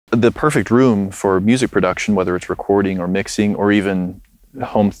The perfect room for music production, whether it's recording or mixing or even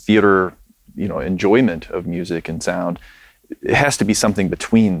home theater, enjoyment of music and sound, it has to be something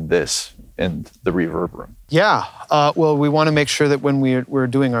between this and the reverberant. Yeah, well, we want to make sure that when we're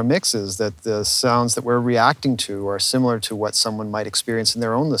doing our mixes, that the sounds that we're reacting to are similar to what someone might experience in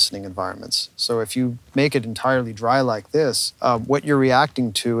their own listening environments. So if you make it entirely dry like this, what you're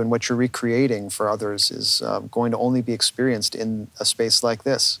reacting to and what you're recreating for others is going to only be experienced in a space like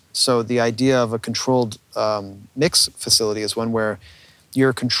this. So the idea of a controlled mix facility is one where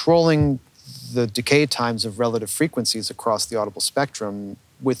you're controlling the decay times of relative frequencies across the audible spectrum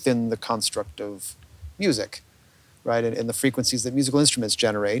within the construct of music, right? And the frequencies that musical instruments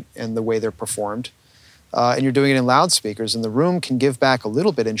generate and the way they're performed. And you're doing it in loudspeakers, and the room can give back a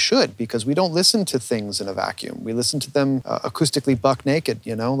little bit, and should, because we don't listen to things in a vacuum. We listen to them acoustically buck naked,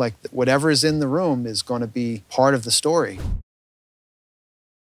 like whatever is in the room is going to be part of the story.